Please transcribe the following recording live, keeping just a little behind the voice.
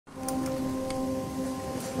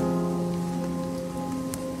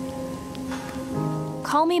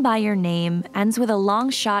Call Me By Your Name ends with a long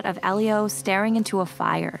shot of Elio staring into a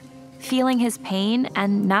fire, feeling his pain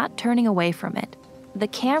and not turning away from it. The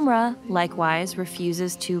camera, likewise,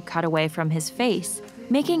 refuses to cut away from his face,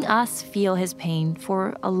 making us feel his pain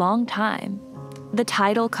for a long time. The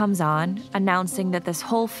title comes on, announcing that this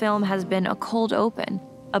whole film has been a cold open,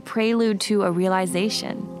 a prelude to a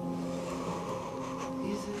realization.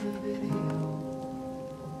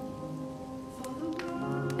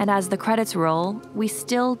 And as the credits roll, we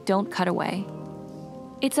still don't cut away.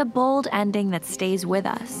 It's a bold ending that stays with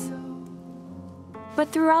us. But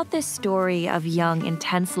throughout this story of young,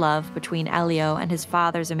 intense love between Elio and his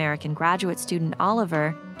father's American graduate student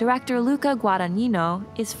Oliver, director Luca Guadagnino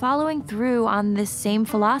is following through on this same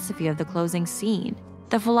philosophy of the closing scene,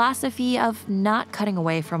 the philosophy of not cutting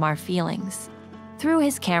away from our feelings. Through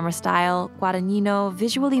his camera style, Guadagnino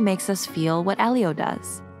visually makes us feel what Elio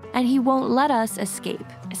does, and he won't let us escape,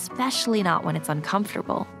 especially not when it's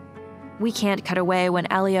uncomfortable. We can't cut away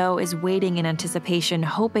when Elio is waiting in anticipation,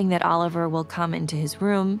 hoping that Oliver will come into his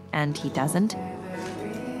room, and he doesn't.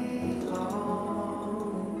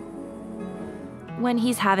 When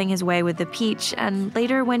he's having his way with the peach, and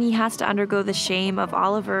later when he has to undergo the shame of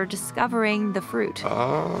Oliver discovering the fruit.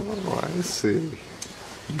 Oh, I see.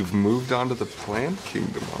 You've moved on to the plant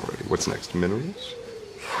kingdom already. What's next, minerals?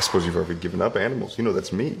 I suppose you've already given up animals. You know,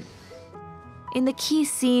 that's me. In the key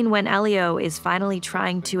scene when Elio is finally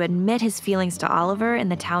trying to admit his feelings to Oliver in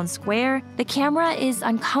the town square, the camera is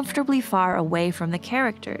uncomfortably far away from the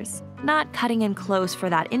characters, not cutting in close for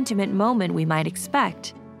that intimate moment we might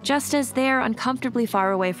expect, just as they're uncomfortably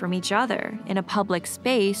far away from each other in a public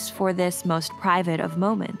space for this most private of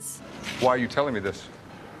moments. Why are you telling me this?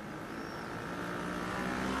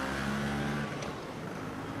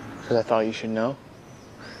 Because I thought you should know.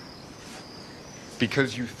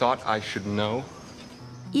 Because you thought I should know?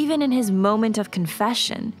 Even in his moment of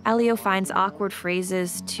confession, Elio finds awkward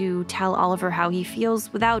phrases to tell Oliver how he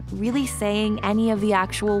feels without really saying any of the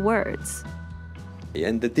actual words.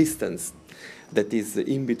 And the distance that is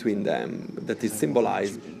in between them, that is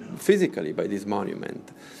symbolized physically by this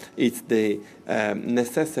monument, it's the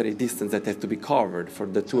necessary distance that has to be covered for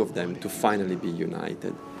the two of them to finally be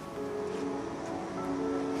united.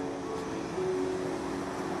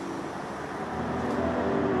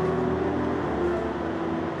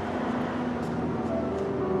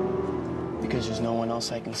 Because there's no one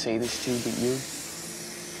else I can say this to but you.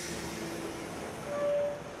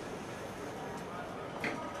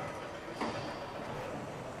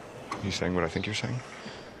 Are you saying what I think you're saying?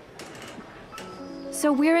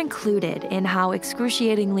 So we're included in how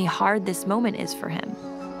excruciatingly hard this moment is for him.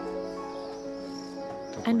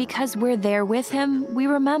 And because we're there with him, we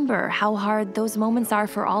remember how hard those moments are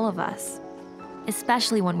for all of us,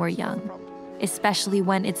 especially when we're young. Especially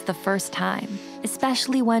when it's the first time,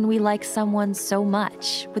 especially when we like someone so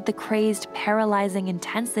much with the crazed, paralyzing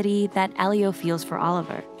intensity that Elio feels for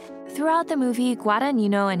Oliver. Throughout the movie,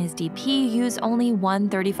 Guadagnino and his DP use only one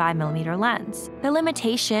 35mm lens. The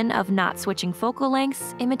limitation of not switching focal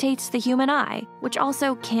lengths imitates the human eye, which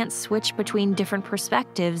also can't switch between different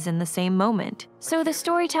perspectives in the same moment. So the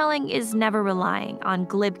storytelling is never relying on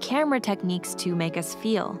glib camera techniques to make us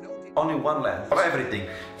feel. Only one lens for everything,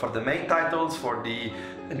 for the main titles, for the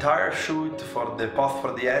entire shoot, for the post,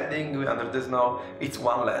 for the ending. Under this now, it's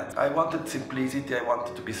one lens. I wanted simplicity, I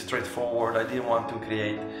wanted to be straightforward, I didn't want to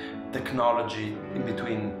create technology in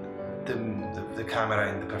between the camera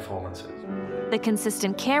and the performances. The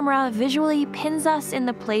consistent camera visually pins us in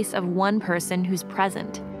the place of one person who's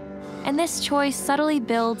present. And this choice subtly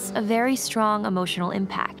builds a very strong emotional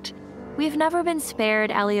impact. We've never been spared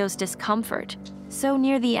Elio's discomfort. So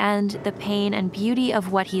near the end, the pain and beauty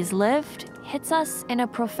of what he's lived hits us in a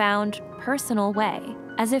profound, personal way,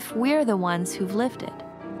 as if we're the ones who've lived it.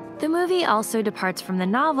 The movie also departs from the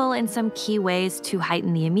novel in some key ways to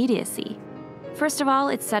heighten the immediacy. First of all,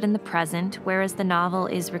 it's set in the present, whereas the novel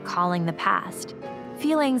is recalling the past.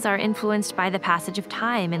 Feelings are influenced by the passage of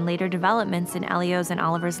time and later developments in Elio's and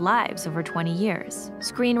Oliver's lives over 20 years.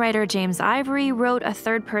 Screenwriter James Ivory wrote a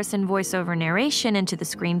third-person voiceover narration into the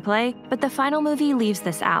screenplay, but the final movie leaves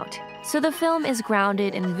this out. So the film is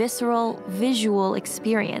grounded in visceral, visual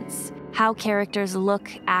experience, how characters look,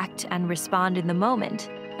 act, and respond in the moment.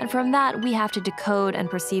 And from that, we have to decode and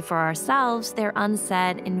perceive for ourselves their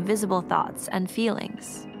unsaid, invisible thoughts and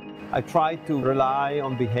feelings. I try to rely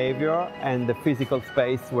on behavior and the physical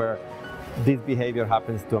space where this behavior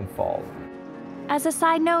happens to unfold. As a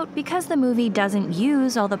side note, because the movie doesn't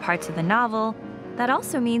use all the parts of the novel, that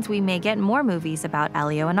also means we may get more movies about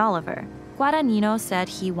Elio and Oliver. Guadagnino said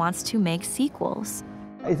he wants to make sequels.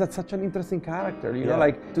 Is such an interesting character, you know,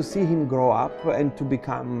 like to see him grow up and to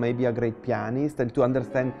become maybe a great pianist and to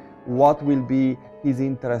understand what will be his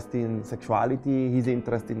interest in sexuality, his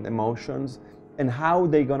interest in emotions, and how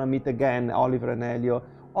they're gonna meet again, Oliver and Elio.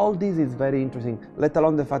 All this is very interesting, let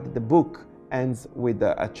alone the fact that the book ends with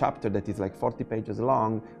a chapter that is like 40 pages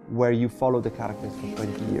long, where you follow the characters for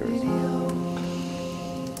 20 years.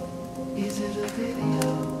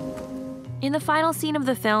 In the final scene of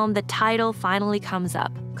the film, the title finally comes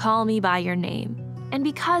up, Call Me By Your Name. And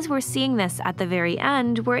because we're seeing this at the very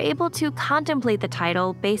end, we're able to contemplate the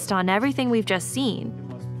title based on everything we've just seen,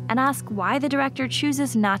 and ask why the director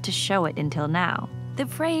chooses not to show it until now. The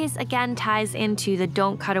phrase again ties into the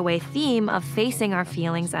don't cut away theme of facing our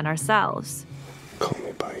feelings and ourselves. Call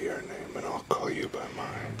me by your name and I'll call you by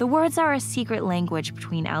mine. The words are a secret language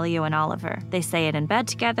between Elio and Oliver. They say it in bed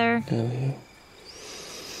together. Elio.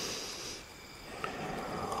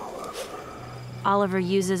 Oliver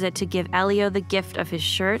uses it to give Elio the gift of his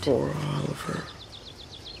shirt. For Oliver.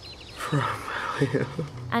 From Elio.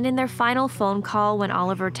 And in their final phone call, when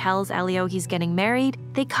Oliver tells Elio he's getting married,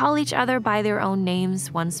 they call each other by their own names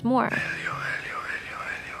once more. Elio, Elio, Elio,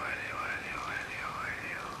 Elio, Elio, Elio,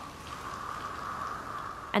 Elio.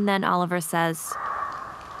 And then Oliver says,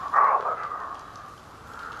 Oliver.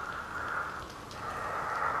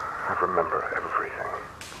 I remember everything.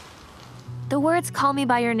 the words Call Me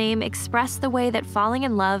By Your Name express the way that falling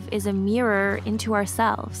in love is a mirror into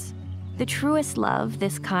ourselves. The truest love,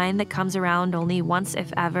 this kind that comes around only once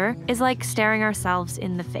if ever, is like staring ourselves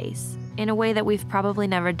in the face, in a way that we've probably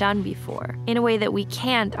never done before, in a way that we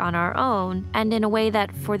can't on our own, and in a way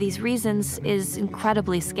that, for these reasons, is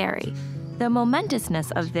incredibly scary. The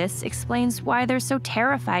momentousness of this explains why they're so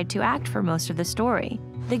terrified to act for most of the story.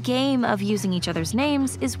 The game of using each other's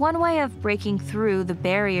names is one way of breaking through the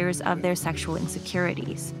barriers of their sexual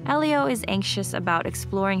insecurities. Elio is anxious about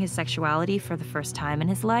exploring his sexuality for the first time in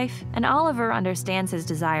his life, and Oliver understands his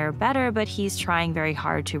desire better, but he's trying very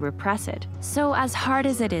hard to repress it. So as hard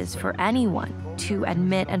as it is for anyone to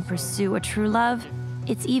admit and pursue a true love,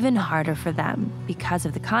 it's even harder for them because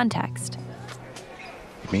of the context.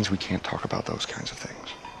 It means we can't talk about those kinds of things.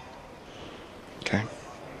 Okay?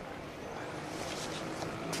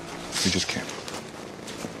 We just can't.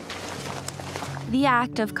 The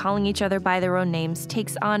act of calling each other by their own names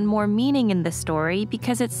takes on more meaning in this story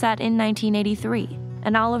because it's set in 1983,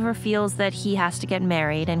 and Oliver feels that he has to get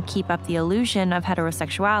married and keep up the illusion of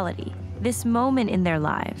heterosexuality. This moment in their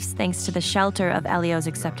lives, thanks to the shelter of Elio's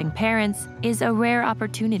accepting parents, is a rare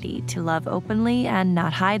opportunity to love openly and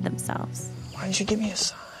not hide themselves. Why didn't you give me a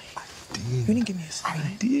sign? I did. You didn't give me a sign.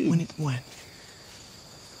 I did. When? You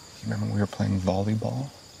remember when we were playing volleyball?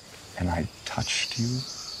 And I touched you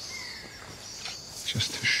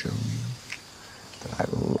just to show you that I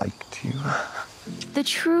liked you. The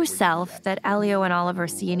true self that Elio and Oliver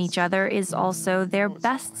see in each other is also their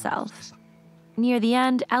best self. Near the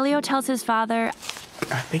end, Elio tells his father,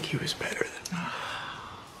 I think he was better than me.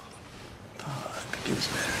 I think he was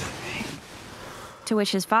better than me. to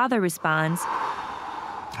which his father responds,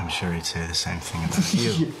 I'm sure he'd say the same thing about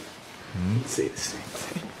you. He'd say the same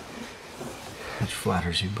thing. Which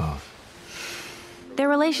flatters you both. Their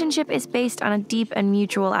relationship is based on a deep and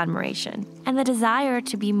mutual admiration, and the desire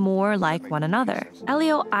to be more like one another.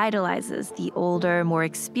 Elio idolizes the older, more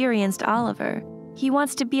experienced Oliver. He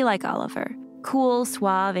wants to be like Oliver, cool,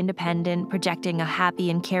 suave, independent, projecting a happy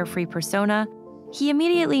and carefree persona. He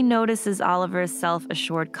immediately notices Oliver's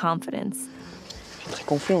self-assured confidence.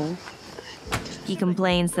 He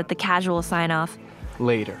complains that the casual sign-off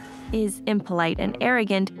Later. is impolite and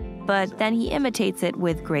arrogant, but then he imitates it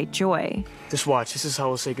with great joy. Just watch. This is how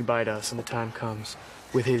he'll say goodbye to us when the time comes.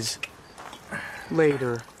 With his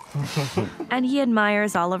later. And he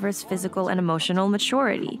admires Oliver's physical and emotional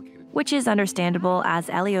maturity, which is understandable as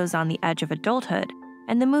Elio's on the edge of adulthood,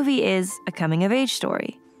 and the movie is a coming-of-age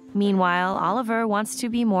story. Meanwhile, Oliver wants to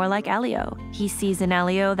be more like Elio. He sees in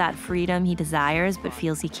Elio that freedom he desires but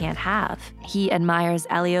feels he can't have. He admires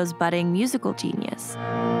Elio's budding musical genius.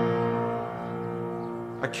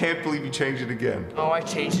 I can't believe you changed it again. Oh, I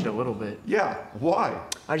changed it a little bit. Yeah, why?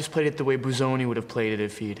 I just played it the way Busoni would have played it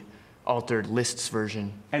if he'd altered Liszt's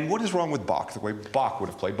version. And what is wrong with Bach, the way Bach would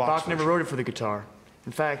have played Bach's Bach never wrote it for the guitar.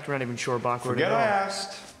 In fact, we're not even sure Bach wrote it Forget at I all.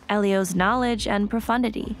 asked. Elio's knowledge and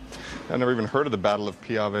profundity. I never even heard of the Battle of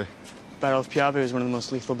Piave. Battle of Piave was one of the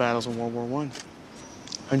most lethal battles in World War I.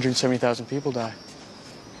 170,000 people died.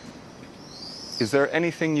 Is there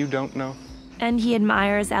anything you don't know? And he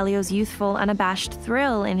admires Elio's youthful, unabashed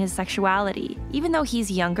thrill in his sexuality. Even though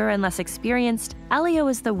he's younger and less experienced, Elio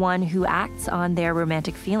is the one who acts on their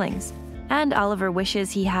romantic feelings. And Oliver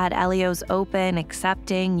wishes he had Elio's open,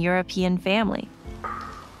 accepting European family. You're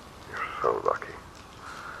so lucky.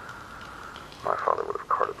 My father would have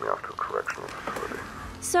carted me off to a correctional facility.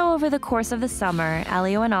 So over the course of the summer,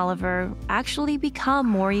 Elio and Oliver actually become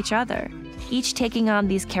more each other, each taking on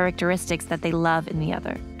these characteristics that they love in the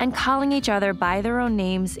other. And calling each other by their own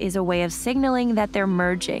names is a way of signaling that they're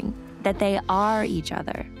merging, that they are each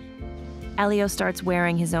other. Elio starts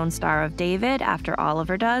wearing his own Star of David after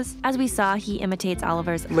Oliver does. As we saw, he imitates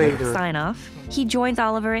Oliver's sign-off. He joins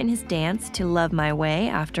Oliver in his dance to Love My Way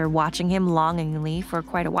after watching him longingly for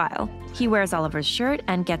quite a while. He wears Oliver's shirt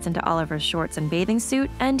and gets into Oliver's shorts and bathing suit,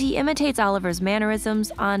 and he imitates Oliver's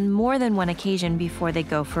mannerisms on more than one occasion before they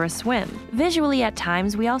go for a swim. Visually, at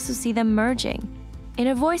times, we also see them merging. In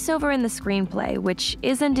a voiceover in the screenplay, which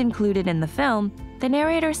isn't included in the film, the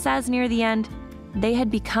narrator says near the end, they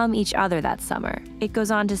had become each other that summer. It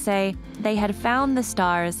goes on to say, they had found the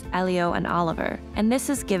stars, Elio and Oliver, and this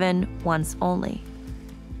is given once only.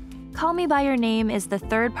 Call Me By Your Name is the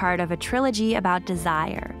third part of a trilogy about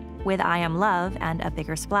desire, with I Am Love and A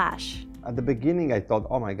Bigger Splash. At the beginning, I thought,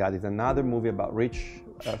 oh my God, it's another movie about rich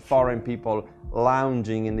foreign people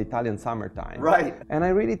lounging in the Italian summertime. Right. And I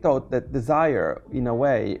really thought that desire, in a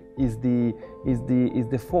way, is the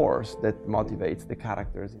force that motivates the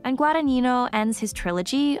characters. And Guadagnino ends his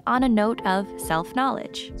trilogy on a note of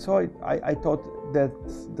self-knowledge. So I thought that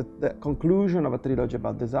the conclusion of a trilogy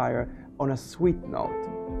about desire on a sweet note.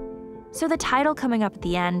 So the title coming up at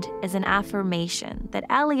the end is an affirmation that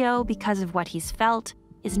Elio, because of what he's felt,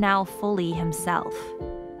 is now fully himself.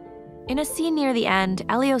 In a scene near the end,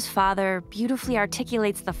 Elio's father beautifully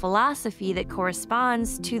articulates the philosophy that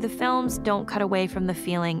corresponds to the film's don't cut away from the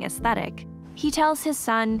feeling aesthetic. He tells his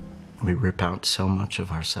son, We rip out so much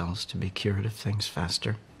of ourselves to be cured of things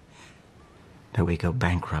faster that we go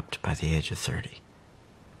bankrupt by the age of 30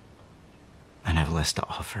 and have less to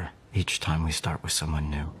offer each time we start with someone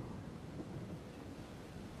new.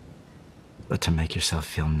 But to make yourself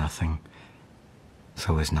feel nothing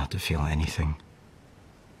so as not to feel anything.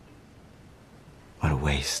 What a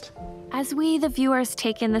waste. As we, the viewers,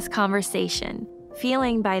 take in this conversation,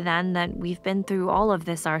 feeling by then that we've been through all of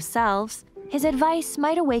this ourselves, his advice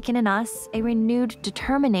might awaken in us a renewed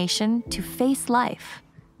determination to face life,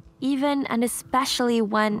 even and especially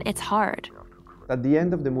when it's hard. At the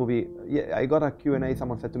end of the movie, I got a Q&A,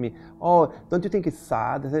 someone said to me, oh, don't you think it's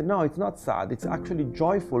sad? I said, no, it's not sad. It's actually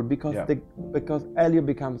joyful because Elio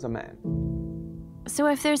becomes a man. So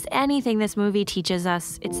if there's anything this movie teaches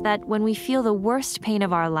us, it's that when we feel the worst pain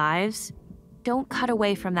of our lives, don't cut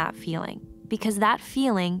away from that feeling, because that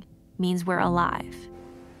feeling means we're alive.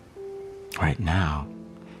 Right now,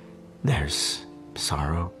 there's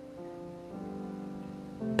sorrow,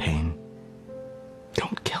 pain.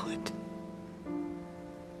 Don't kill it.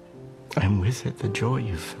 And with it, the joy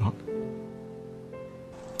you felt.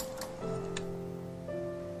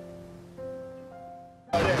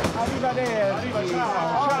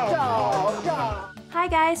 Hi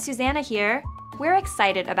guys, Susanna here. We're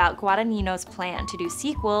excited about Guadagnino's plan to do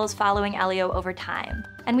sequels following Elio over time.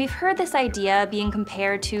 And we've heard this idea being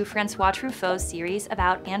compared to Francois Truffaut's series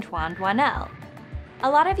about Antoine Doinel. A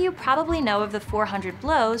lot of you probably know of the 400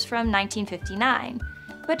 Blows from 1959,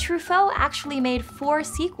 but Truffaut actually made 4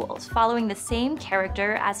 sequels following the same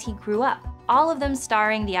character as he grew up, all of them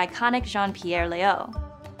starring the iconic Jean-Pierre Léaud.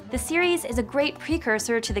 The series is a great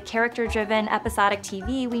precursor to the character-driven episodic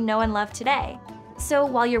TV we know and love today. So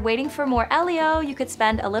while you're waiting for more Elio, you could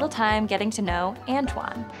spend a little time getting to know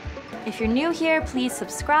Antoine. If you're new here, please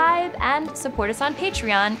subscribe and support us on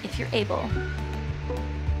Patreon if you're able.